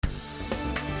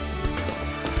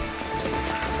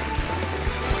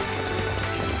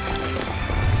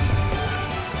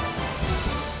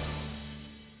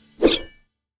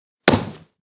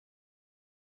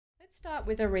start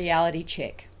with a reality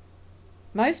check.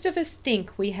 Most of us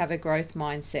think we have a growth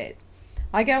mindset.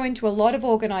 I go into a lot of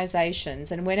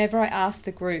organisations, and whenever I ask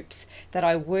the groups that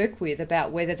I work with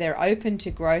about whether they're open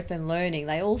to growth and learning,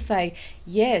 they all say,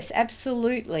 yes,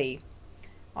 absolutely.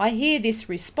 I hear this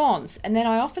response, and then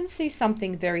I often see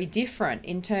something very different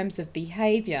in terms of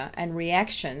behaviour and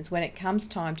reactions when it comes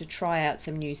time to try out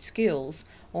some new skills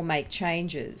or make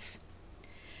changes.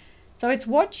 So it's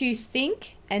what you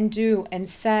think and do and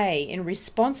say in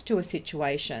response to a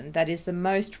situation that is the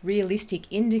most realistic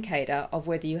indicator of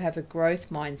whether you have a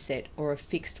growth mindset or a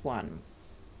fixed one.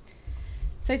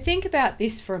 So think about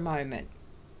this for a moment.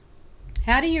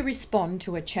 How do you respond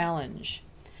to a challenge?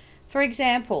 For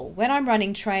example, when I'm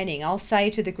running training, I'll say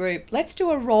to the group, let's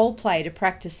do a role play to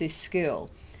practice this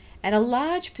skill. And a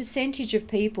large percentage of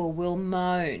people will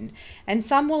moan, and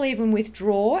some will even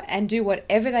withdraw and do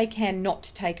whatever they can not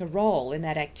to take a role in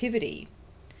that activity.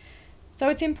 So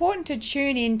it's important to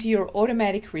tune in to your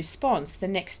automatic response the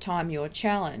next time you're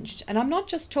challenged. And I'm not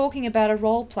just talking about a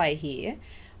role play here,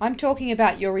 I'm talking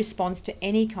about your response to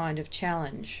any kind of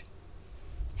challenge.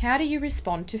 How do you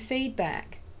respond to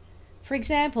feedback? For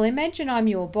example, imagine I'm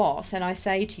your boss and I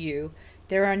say to you,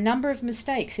 there are a number of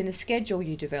mistakes in the schedule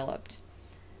you developed.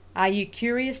 Are you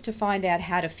curious to find out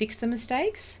how to fix the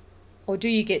mistakes? Or do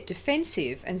you get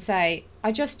defensive and say,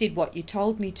 I just did what you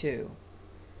told me to?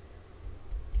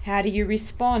 How do you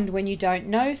respond when you don't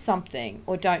know something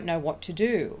or don't know what to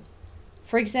do?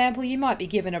 For example, you might be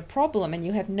given a problem and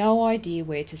you have no idea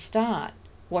where to start.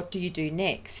 What do you do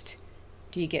next?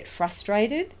 Do you get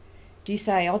frustrated? Do you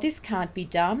say, oh, this can't be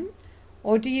done?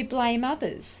 Or do you blame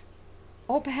others?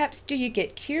 Or perhaps do you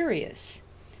get curious?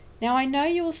 Now, I know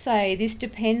you'll say this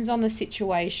depends on the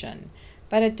situation,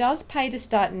 but it does pay to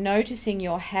start noticing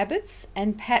your habits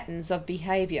and patterns of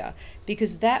behaviour,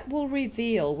 because that will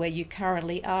reveal where you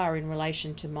currently are in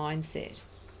relation to mindset.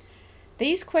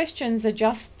 These questions are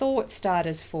just thought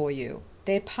starters for you.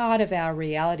 They're part of our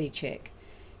reality check,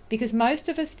 because most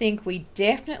of us think we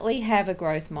definitely have a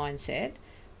growth mindset,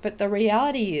 but the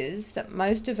reality is that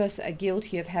most of us are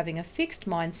guilty of having a fixed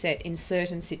mindset in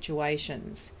certain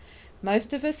situations.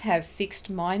 Most of us have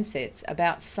fixed mindsets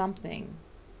about something.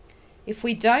 If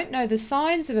we don't know the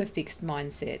signs of a fixed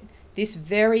mindset, this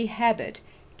very habit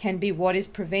can be what is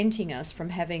preventing us from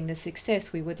having the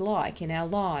success we would like in our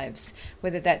lives,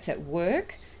 whether that's at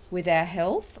work, with our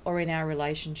health, or in our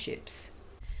relationships.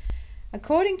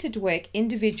 According to Dweck,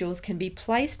 individuals can be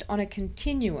placed on a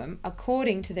continuum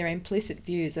according to their implicit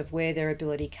views of where their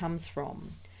ability comes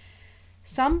from.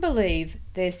 Some believe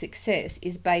their success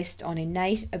is based on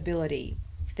innate ability.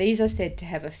 These are said to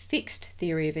have a fixed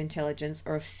theory of intelligence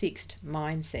or a fixed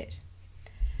mindset.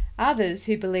 Others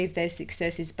who believe their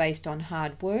success is based on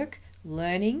hard work,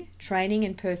 learning, training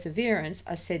and perseverance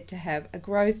are said to have a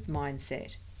growth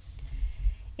mindset.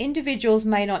 Individuals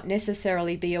may not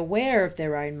necessarily be aware of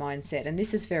their own mindset, and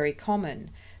this is very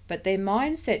common, but their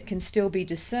mindset can still be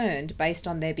discerned based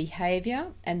on their behaviour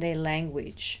and their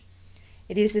language.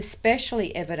 It is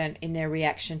especially evident in their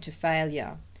reaction to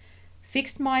failure.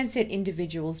 Fixed mindset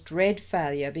individuals dread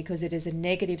failure because it is a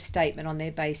negative statement on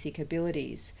their basic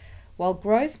abilities, while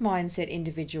growth mindset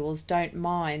individuals don't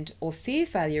mind or fear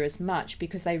failure as much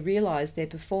because they realise their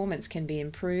performance can be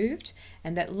improved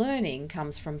and that learning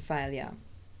comes from failure.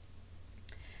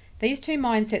 These two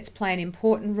mindsets play an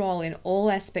important role in all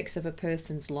aspects of a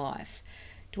person's life.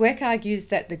 Dweck argues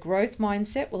that the growth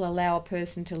mindset will allow a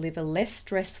person to live a less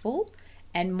stressful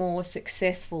and more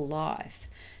successful life.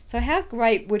 So how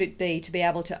great would it be to be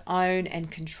able to own and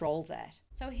control that?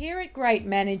 So here at Great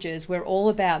Managers, we're all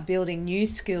about building new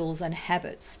skills and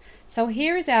habits. So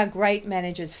here is our Great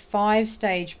Managers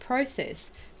 5-stage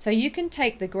process so you can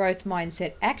take the growth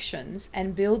mindset actions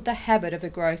and build the habit of a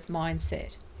growth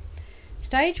mindset.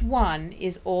 Stage 1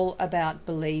 is all about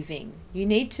believing. You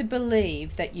need to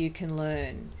believe that you can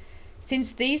learn.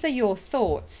 Since these are your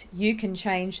thoughts, you can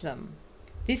change them.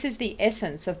 This is the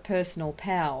essence of personal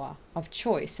power, of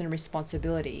choice and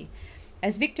responsibility.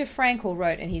 As Viktor Frankl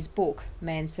wrote in his book,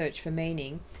 Man's Search for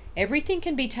Meaning, everything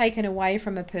can be taken away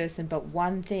from a person but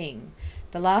one thing.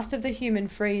 The last of the human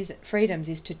freedoms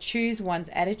is to choose one's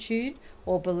attitude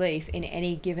or belief in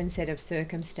any given set of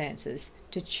circumstances,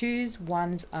 to choose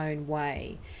one's own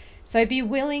way. So be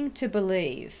willing to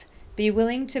believe. Be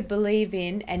willing to believe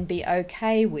in and be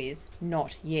okay with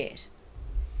not yet.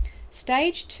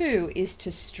 Stage 2 is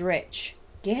to stretch.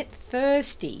 Get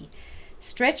thirsty.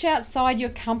 Stretch outside your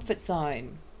comfort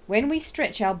zone. When we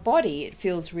stretch our body, it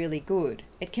feels really good.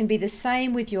 It can be the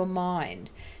same with your mind.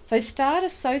 So start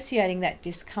associating that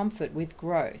discomfort with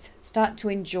growth. Start to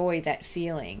enjoy that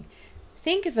feeling.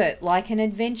 Think of it like an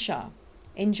adventure.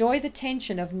 Enjoy the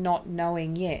tension of not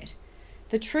knowing yet.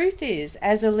 The truth is,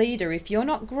 as a leader, if you're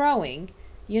not growing,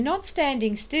 you're not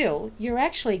standing still, you're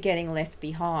actually getting left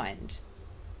behind.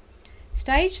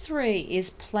 Stage 3 is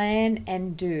plan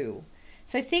and do.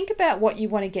 So think about what you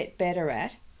want to get better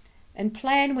at and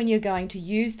plan when you're going to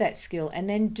use that skill, and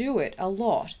then do it a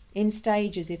lot in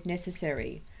stages if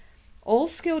necessary. All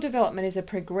skill development is a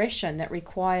progression that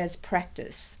requires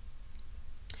practice.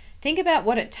 Think about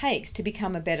what it takes to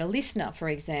become a better listener, for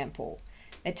example.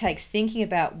 It takes thinking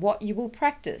about what you will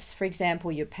practice. For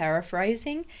example, you're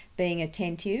paraphrasing, being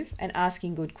attentive, and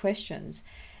asking good questions.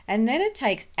 And then it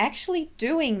takes actually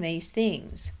doing these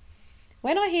things.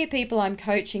 When I hear people I'm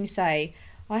coaching say,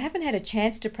 "I haven't had a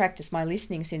chance to practice my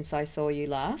listening since I saw you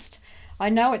last," I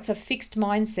know it's a fixed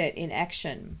mindset in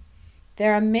action.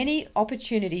 There are many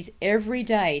opportunities every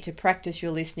day to practice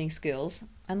your listening skills,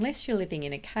 unless you're living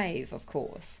in a cave, of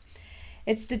course.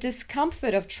 It's the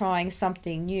discomfort of trying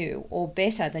something new or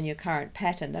better than your current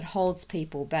pattern that holds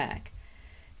people back.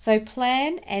 So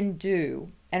plan and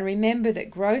do, and remember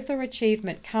that growth or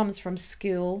achievement comes from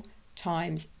skill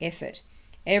times effort.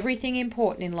 Everything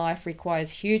important in life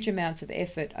requires huge amounts of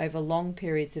effort over long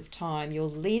periods of time, your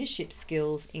leadership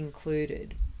skills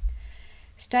included.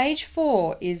 Stage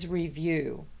 4 is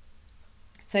review.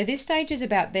 So this stage is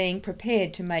about being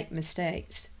prepared to make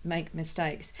mistakes,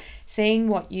 seeing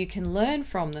what you can learn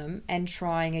from them and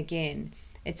trying again.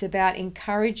 It's about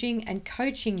encouraging and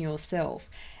coaching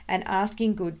yourself and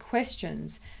asking good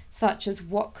questions, such as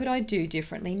what could I do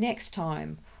differently next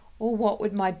time? Or what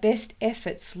would my best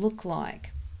efforts look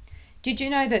like? Did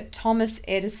you know that Thomas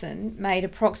Edison made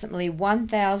approximately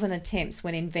 1,000 attempts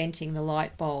when inventing the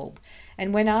light bulb?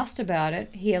 And when asked about it,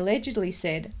 he allegedly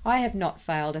said, "I have not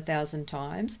failed 1,000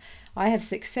 times. I have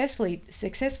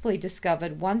successfully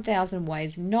discovered 1,000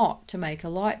 ways not to make a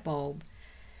light bulb."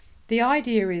 The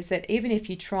idea is that even if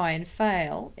you try and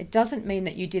fail, it doesn't mean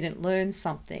that you didn't learn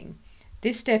something.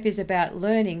 This step is about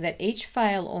learning that each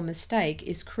fail or mistake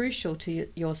is crucial to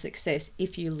your success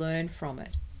if you learn from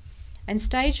it. And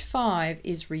stage 5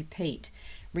 is repeat.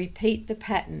 Repeat the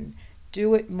pattern.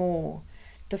 Do it more.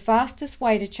 The fastest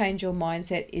way to change your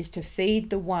mindset is to feed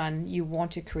the one you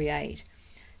want to create.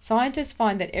 Scientists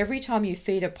find that every time you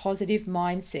feed a positive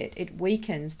mindset, it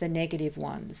weakens the negative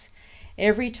ones.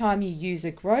 Every time you use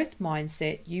a growth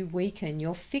mindset, you weaken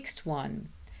your fixed one.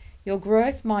 Your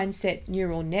growth mindset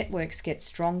neural networks get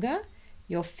stronger.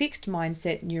 Your fixed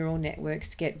mindset neural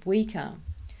networks get weaker.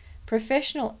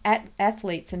 Professional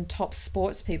athletes and top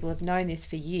sports people have known this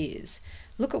for years.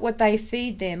 Look at what they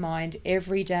feed their mind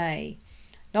every day.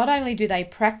 Not only do they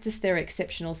practice their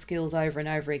exceptional skills over and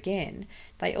over again,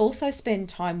 they also spend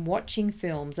time watching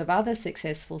films of other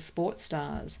successful sports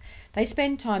stars. They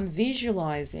spend time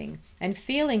visualizing and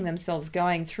feeling themselves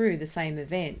going through the same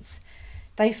events.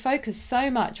 They focus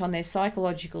so much on their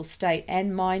psychological state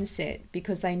and mindset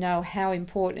because they know how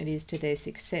important it is to their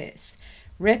success.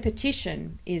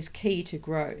 Repetition is key to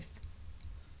growth.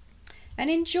 And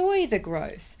enjoy the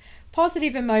growth.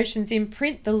 Positive emotions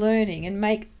imprint the learning and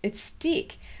make it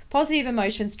stick. Positive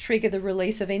emotions trigger the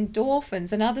release of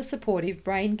endorphins and other supportive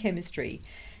brain chemistry.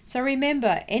 So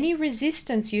remember, any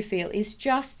resistance you feel is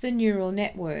just the neural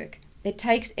network. It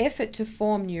takes effort to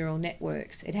form neural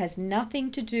networks. It has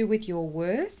nothing to do with your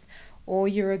worth or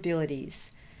your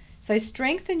abilities. So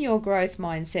strengthen your growth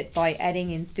mindset by adding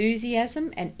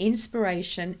enthusiasm and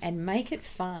inspiration and make it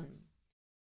fun.